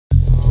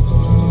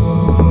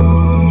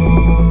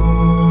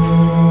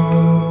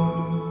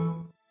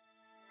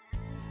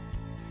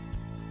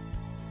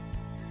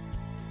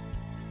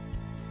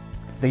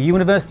The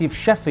University of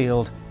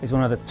Sheffield is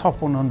one of the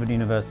top 100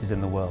 universities in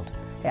the world.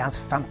 It has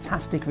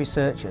fantastic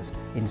researchers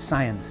in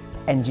science,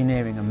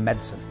 engineering and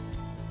medicine.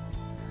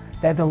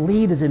 They're the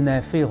leaders in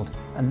their field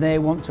and they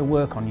want to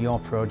work on your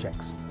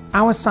projects.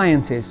 Our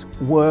scientists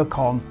work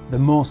on the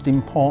most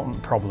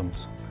important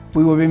problems.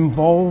 We were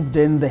involved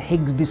in the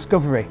Higgs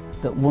discovery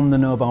that won the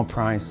Nobel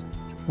Prize.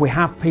 We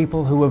have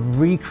people who have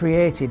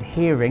recreated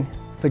hearing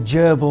for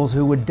gerbils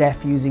who were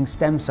deaf using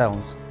stem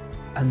cells,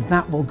 and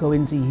that will go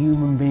into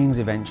human beings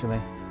eventually.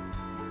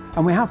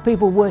 And we have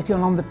people working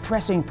on the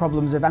pressing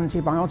problems of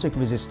antibiotic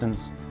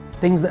resistance,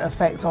 things that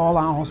affect all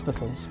our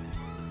hospitals.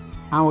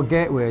 Our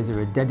gateways are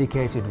a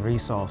dedicated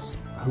resource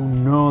who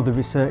know the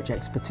research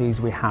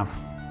expertise we have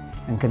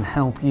and can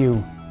help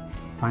you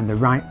find the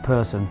right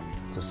person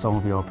to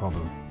solve your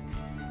problem.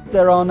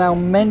 There are now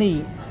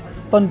many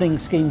funding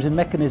schemes and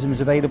mechanisms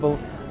available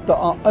that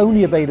are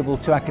only available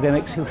to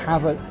academics who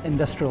have an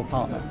industrial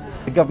partner.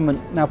 The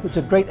government now puts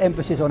a great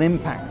emphasis on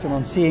impact and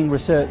on seeing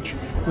research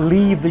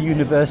leave the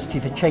university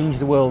to change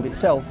the world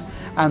itself,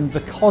 and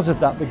because of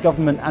that the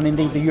government and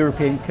indeed the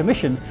European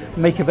Commission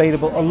make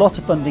available a lot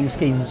of funding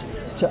schemes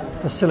to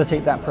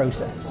facilitate that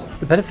process.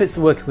 The benefits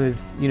of working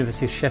with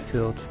University of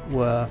Sheffield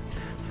were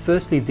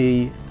firstly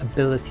the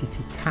ability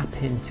to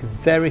tap into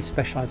very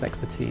specialised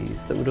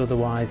expertise that would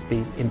otherwise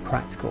be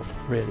impractical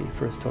really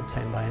for us to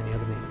obtain by any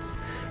other means.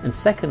 And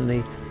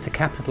secondly, to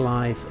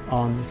capitalise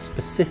on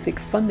specific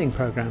funding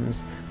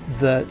programmes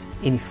that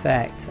in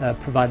effect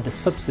provided a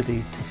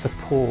subsidy to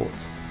support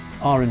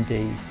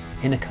R&D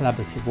in a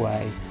collaborative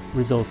way,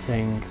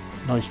 resulting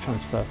knowledge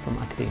transfer from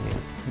academia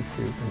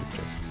into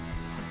industry.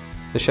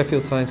 The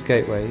Sheffield Science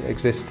Gateway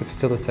exists to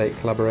facilitate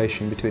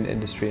collaboration between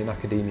industry and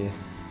academia.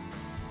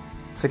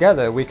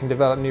 Together we can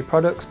develop new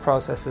products,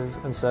 processes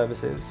and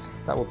services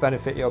that will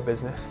benefit your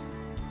business.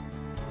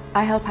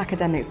 I help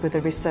academics with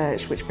the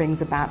research which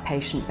brings about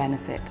patient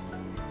benefit.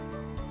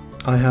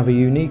 I have a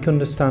unique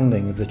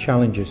understanding of the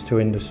challenges to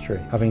industry,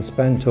 having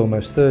spent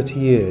almost 30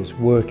 years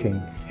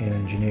working in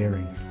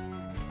engineering.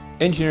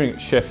 Engineering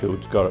at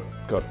Sheffield's got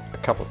a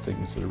couple of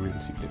things that are really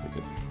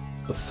significant.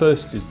 The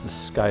first is the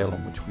scale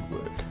on which we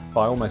work.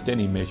 By almost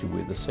any measure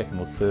we're the second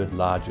or third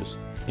largest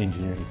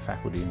engineering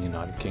faculty in the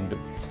United Kingdom.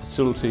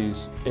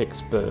 Facilities,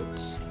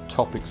 experts,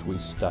 topics we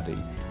study,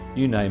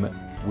 you name it,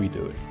 we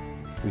do it.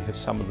 We have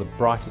some of the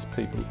brightest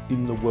people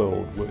in the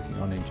world working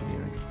on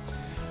engineering.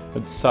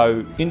 And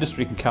so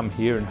industry can come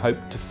here and hope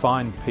to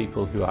find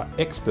people who are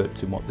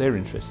experts in what they're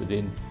interested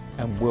in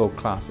and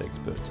world-class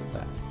experts at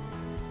that.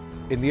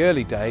 In the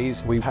early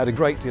days we had a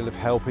great deal of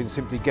help in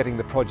simply getting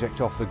the project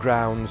off the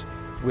ground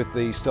with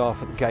the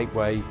staff at the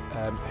Gateway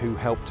who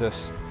helped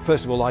us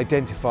first of all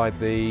identify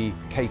the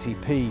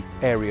KTP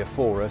area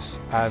for us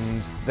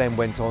and then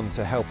went on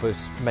to help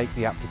us make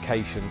the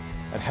application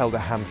and held a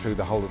hand through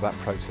the whole of that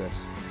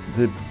process.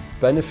 The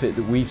benefit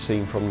that we've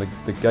seen from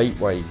the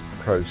Gateway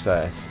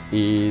process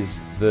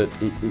is that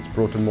it's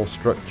brought a more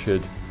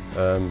structured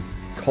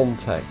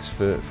context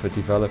for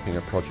developing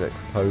a project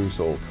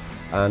proposal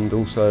and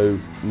also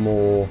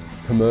more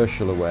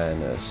commercial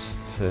awareness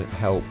to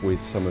help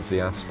with some of the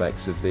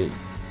aspects of the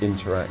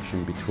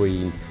interaction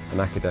between an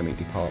academic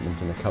department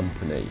and a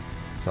company.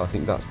 So I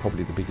think that's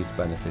probably the biggest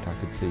benefit I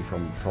could see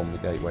from the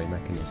Gateway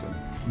mechanism.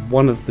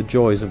 One of the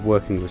joys of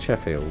working with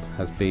Sheffield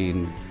has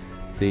been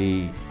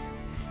the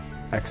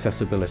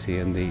accessibility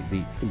and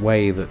the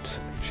way that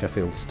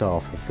Sheffield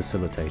staff have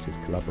facilitated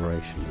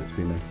collaborations. It's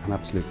been an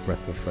absolute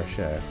breath of fresh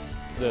air.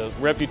 The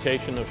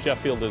reputation of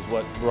Sheffield is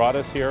what brought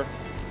us here.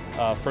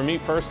 For me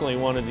personally,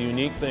 one of the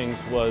unique things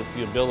was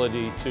the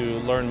ability to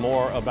learn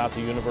more about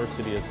the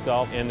university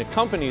itself, and the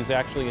company's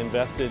actually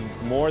invested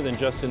more than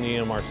just in the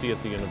EMRC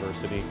at the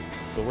university.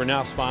 But we're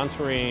now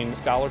sponsoring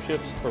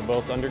scholarships for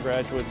both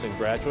undergraduates and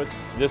graduates.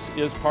 This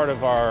is part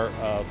of our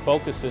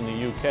focus in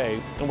the UK,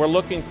 and we're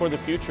looking for the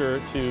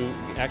future to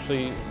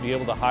actually be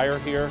able to hire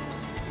here,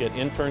 get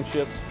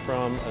internships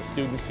from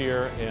students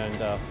here,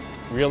 and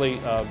really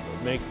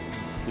make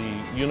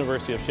the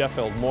University of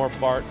Sheffield more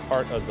part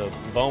of the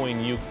Boeing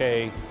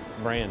UK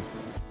brand.